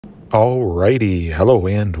Alrighty, hello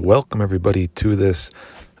and welcome everybody to this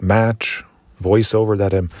match voiceover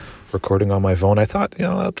that I'm recording on my phone. I thought,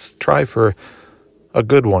 let's try for a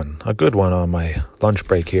good one on my lunch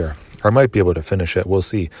break here. I might be able to finish it, we'll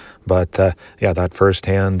see. But yeah, that first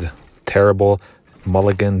hand, terrible,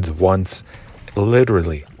 mulliganed once,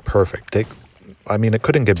 literally perfect. It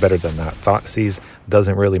couldn't get better than that. Thoughtseize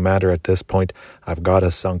doesn't really matter at this point. I've got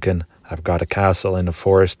a Sunken, I've got a castle in a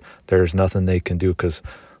forest. There's nothing they can do because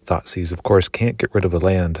Thoughtseize, of course, can't get rid of a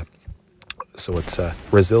land. So it's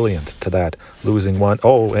resilient to that. Losing one.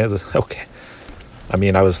 Oh, okay.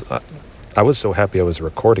 I was so happy I was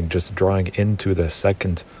recording, just drawing into the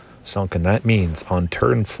second Sunken. That means on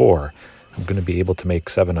turn 4, I'm going to be able to make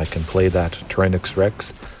 7. I can play that Tyrranax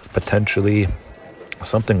Rex, potentially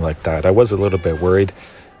something like that. I was a little bit worried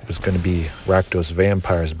it was going to be Rakdos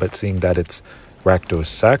Vampires, but seeing that it's Rakdos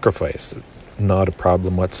Sacrifice, not a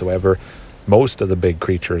problem whatsoever. Most of the big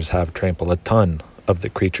creatures have trample. A ton of the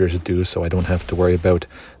creatures do, so I don't have to worry about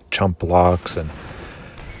chump blocks, and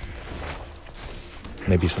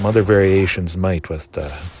maybe some other variations might with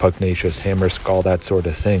the Pugnacious Hammer Skull, that sort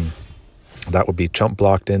of thing. That would be chump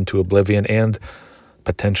blocked into oblivion and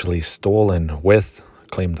potentially stolen with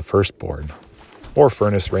Claim the Firstborn or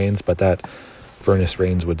Furnace Rains, but that Furnace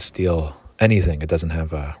Rains would steal anything. It doesn't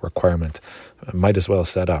have a requirement. Might as well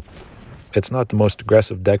set up. It's not the most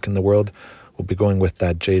aggressive deck in the world. We'll be going with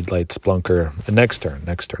that Jade Light Splunker next turn.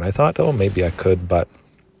 I thought, maybe I could, but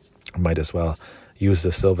I might as well use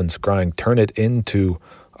the Sylvan Scrying, turn it into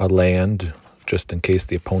a land, just in case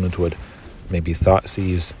the opponent would maybe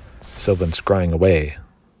Thoughtseize Sylvan Scrying away.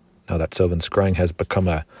 Now that Sylvan Scrying has become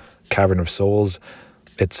a Cavern of Souls,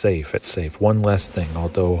 it's safe. One less thing,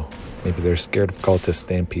 although maybe they're scared of Ghalta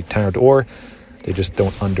Stampede Tyrant, or they just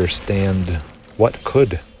don't understand what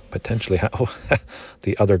could potentially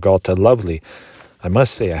the other Ghalta. Lovely. I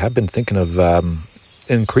must say, I have been thinking of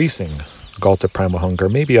increasing Ghalta Primal Hunger,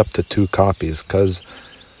 maybe up to 2 copies, because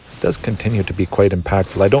it does continue to be quite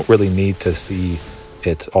impactful. I don't really need to see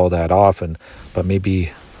it all that often, but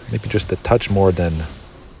maybe just a touch more than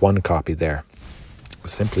 1 copy there.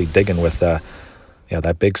 Simply digging with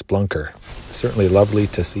that big Splunker. Certainly lovely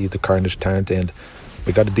to see the Carnage Tyrant, and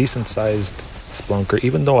we got a decent sized Splunker.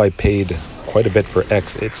 Even though I paid quite a bit for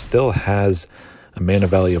X, it still has a mana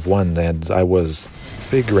value of 1, and I was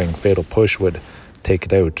figuring Fatal Push would take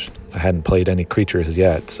it out. I hadn't played any creatures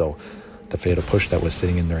yet, so the Fatal Push that was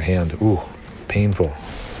sitting in their hand, painful.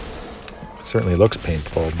 It certainly looks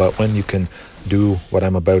painful, but when you can do what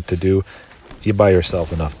I'm about to do, you buy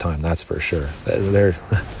yourself enough time, that's for sure. They're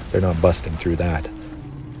not busting through that.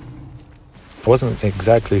 I wasn't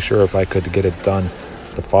exactly sure if I could get it done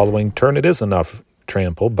the following turn. It is enough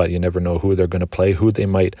trample, but you never know who they're going to play, who they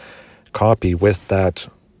might copy with that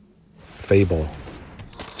Fable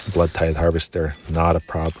Bloodtithe Harvester. Not a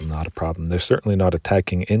problem. They're certainly not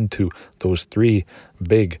attacking into those 3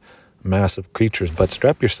 big, massive creatures, but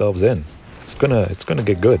strap yourselves in. It's gonna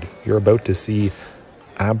get good. You're about to see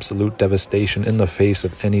absolute devastation in the face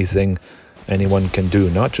of anything anyone can do,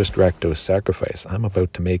 not just Rakdos Sacrifice. I'm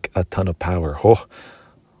about to make a ton of power.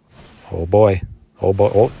 Oh boy.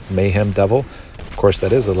 Oh, Mayhem Devil. Of course,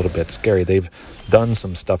 that is a little bit scary. They've done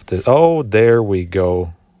some stuff to... Oh, there we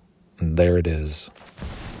go. And there it is.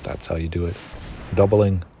 That's how you do it.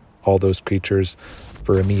 Doubling all those creatures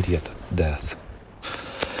for immediate death.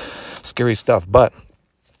 Scary stuff, but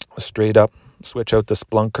straight up switch out the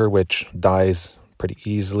Splunker, which dies pretty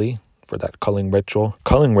easily for that Culling Ritual.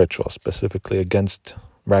 Culling Ritual, specifically against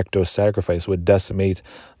Rakdos Sacrifice, would decimate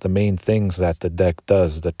the main things that the deck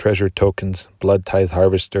does. The treasure tokens, Bloodtithe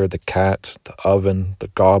Harvester, the cat, the oven, the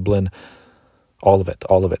goblin, all of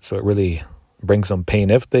it. So it really brings them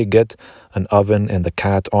pain. If they get an oven and the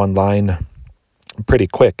cat online pretty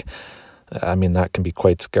quick, that can be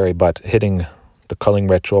quite scary, but hitting the Culling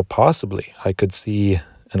Ritual, possibly. I could see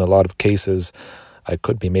in a lot of cases, I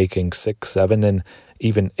could be making 6, 7, and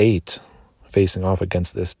even 8 facing off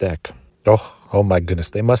against this deck. Oh my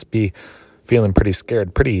goodness, they must be feeling pretty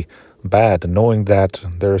scared, pretty bad, knowing that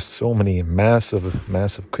there are so many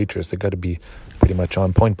massive creatures. They got to be pretty much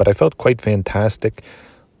on point, but I felt quite fantastic,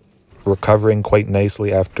 recovering quite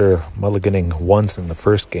nicely after mulliganing once in the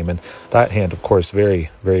first game, and that hand, of course,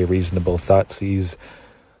 very, very reasonable. Thoughtseize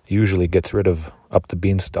usually gets rid of Up the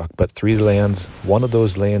Beanstalk, but 3 lands, one of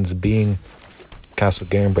those lands being Castle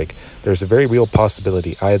Garenbrig. There's a very real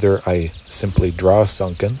possibility either I simply draw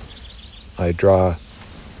Sunken, I draw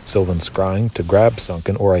Sylvan Scrying to grab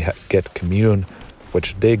Sunken, or I get Commune,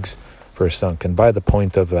 which digs for Sunken. By the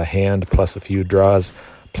point of a hand plus a few draws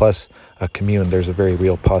plus a Commune, there's a very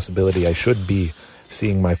real possibility I should be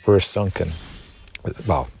seeing my first Sunken.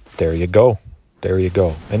 Well, There you go. There you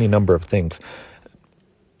go. Any number of things.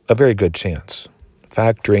 A very good chance.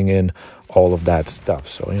 Factoring in all of that stuff.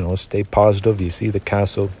 So, you know, stay positive. You see the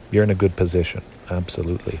castle, you're in a good position.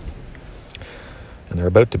 Absolutely. And they're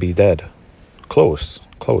about to be dead. Close.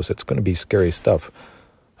 It's going to be scary stuff.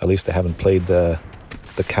 At least I haven't played the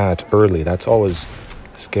cat early. That's always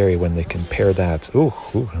scary when they can pair that. Ooh,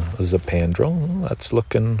 Zopandrel. That's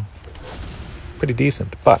looking pretty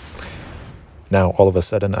decent. But now, all of a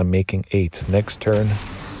sudden, I'm making 8. Next turn,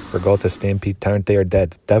 for Ghalta, Stampede, Tyrant, they are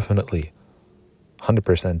dead. Definitely.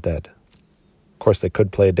 100% dead. Of course, they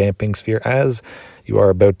could play a Damping Sphere, as you are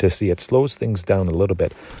about to see. It slows things down a little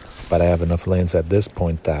bit. But I have enough lands at this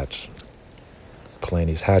point that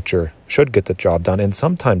Palani's Hatcher should get the job done. And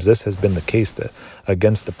sometimes this has been the case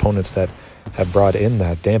against opponents that have brought in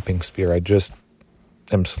that Damping Sphere. I just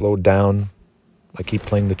am slowed down. I keep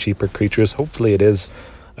playing the cheaper creatures. Hopefully it is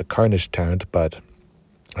a Carnage Tyrant, but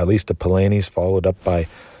at least a Palani's followed up by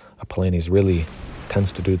a Palani's really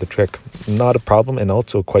tends to do the trick. Not a problem, and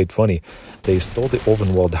also quite funny. They stole the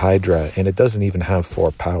Ulvenwald Hydra, and it doesn't even have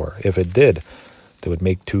 4 power. If it did, they would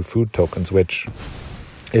make 2 food tokens, which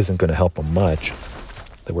isn't going to help them much.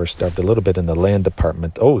 They were starved a little bit in the land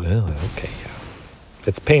department. Oh, okay, yeah.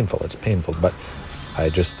 It's painful, but I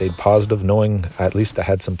just stayed positive, knowing at least I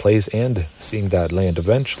had some plays and seeing that land.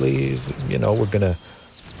 Eventually, you know, we're going to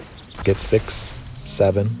get 6,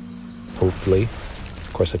 7, hopefully.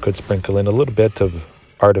 Of course, I could sprinkle in a little bit of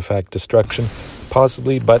artifact destruction,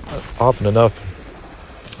 possibly, but often enough,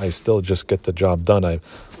 I still just get the job done. I'm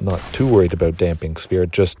not too worried about Damping Sphere.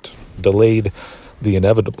 It just delayed the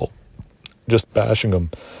inevitable. Just bashing them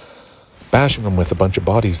with a bunch of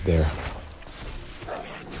bodies there.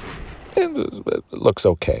 And it looks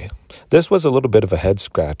okay. This was a little bit of a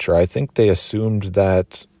head-scratcher. I think they assumed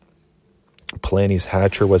that Palani's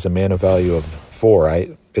Hatcher was a mana value of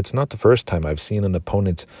 4. It's not the first time I've seen an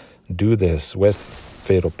opponent do this with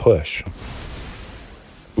Fatal Push.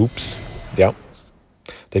 Oops. Yep.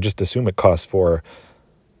 They just assume it costs 4,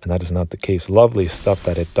 and that is not the case. Lovely stuff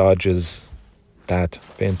that it dodges that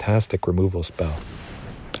fantastic removal spell.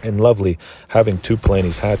 And lovely having 2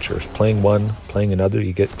 Palani's Hatchers. Playing one, playing another,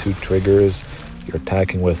 you get 2 triggers. You're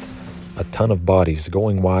attacking with a ton of bodies,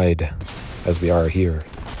 going wide as we are here.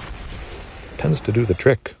 Tends to do the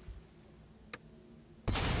trick.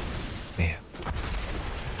 Man,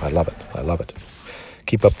 I love it.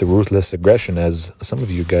 Keep up the ruthless aggression, as some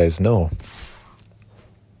of you guys know.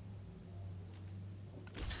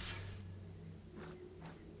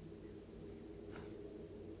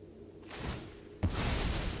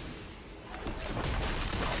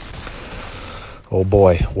 Oh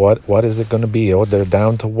boy, what is it going to be? Oh, they're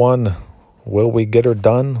down to 1. Will we get her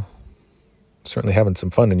done? Certainly having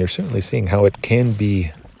some fun, and you're certainly seeing how it can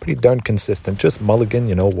be pretty darn consistent. Just mulligan,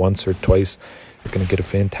 you know, once or twice. You're going to get a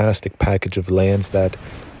fantastic package of lands that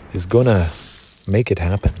is going to make it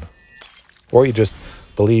happen. Or you just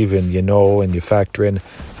believe in, you know, and you factor in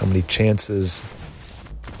how many chances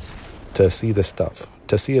to see the stuff,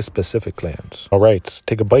 to see a specific land. All right,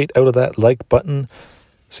 take a bite out of that like button.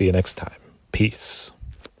 See you next time. Peace.